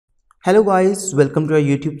Hello guys, welcome to our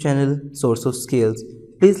YouTube channel Source of Skills.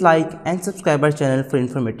 Please like and subscribe our channel for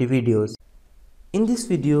informative videos. In this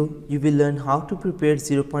video, you will learn how to prepare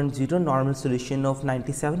 0.0 normal solution of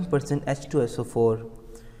 97% H2SO4.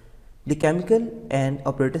 The chemical and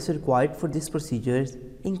operators required for this procedure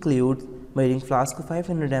include measuring flask of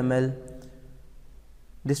 500 ml,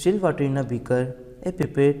 distilled water in a beaker, a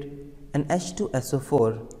pipette, and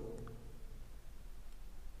H2SO4.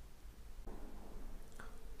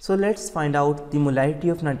 So let's find out the molarity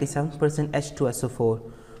of 97%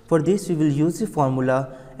 H2SO4. For this we will use the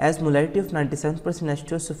formula as molarity of 97%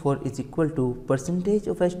 H2SO4 is equal to percentage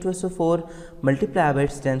of H2SO4 multiplied by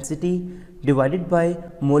its density divided by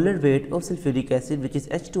molar weight of sulfuric acid, which is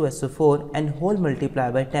H2SO4, and whole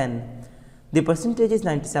multiplied by 10. The percentage is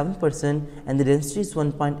 97% and the density is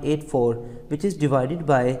 1.84, which is divided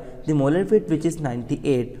by the molar weight, which is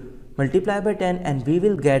 98, multiplied by 10, and we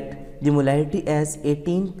will get the molarity as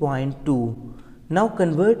 18.2. Now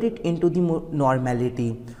convert it into the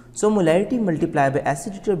normality. So molarity multiplied by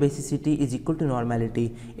acidity or basicity is equal to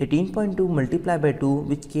normality. 18.2 multiplied by 2,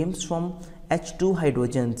 which comes from H2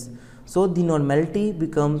 hydrogens. So the normality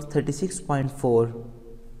becomes 36.4.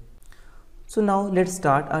 So now let's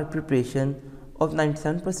start our preparation of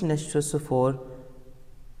 97% H2SO4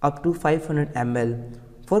 up to 500 ml.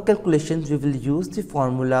 For calculations we will use the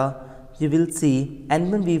formula. You will see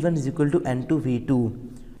N1V1 is equal to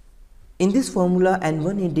N2V2. In this formula,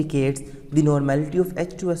 N1 indicates the normality of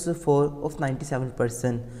H2SO4 of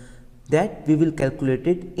 97%. That we will calculate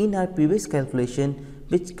it in our previous calculation,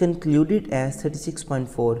 which concluded as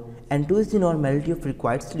 36.4. N2 is the normality of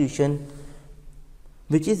required solution,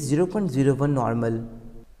 which is 0.01 normal.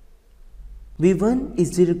 V1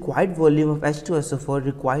 is the required volume of H2SO4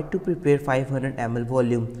 required to prepare 500 ml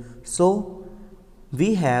volume. So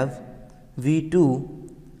we have V2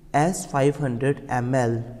 as 500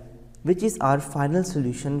 ml, which is our final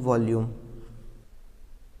solution volume.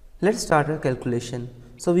 Let's start our calculation.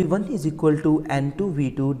 So V1 is equal to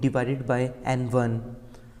N2V2 divided by N1.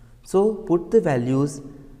 So put the values.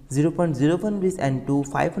 0.01 is N2,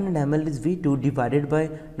 500 ml is V2 divided by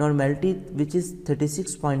normality, which is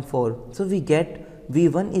 36.4. So we get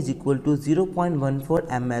V1 is equal to 0.14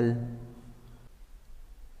 ml.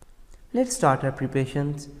 Let's start our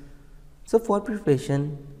preparations. So for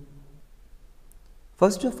preparation,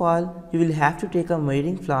 first of all, you will have to take a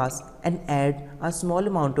measuring flask and add a small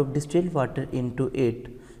amount of distilled water into it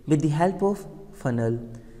with the help of funnel.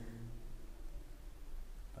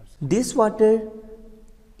 This water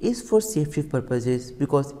is for safety purposes,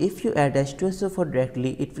 because if you add H2SO4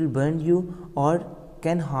 directly, it will burn you or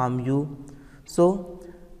can harm you. So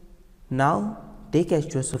now take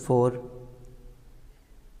H2SO4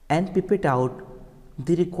 and pipette out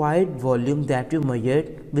the required volume that you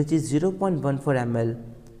measured, which is 0.14 ml,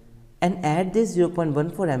 and add this 0.14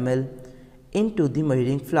 ml into the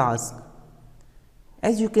measuring flask.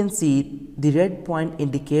 As you can see, the red point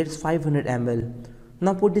indicates 500 ml.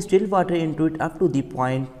 Now put distilled water into it up to the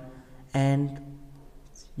point, and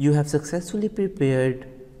you have successfully prepared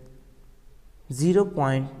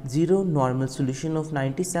 0.0 normal solution of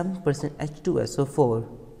 97%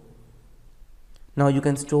 H2SO4. Now you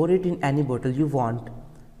can store it in any bottle you want.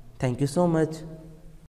 Thank you so much.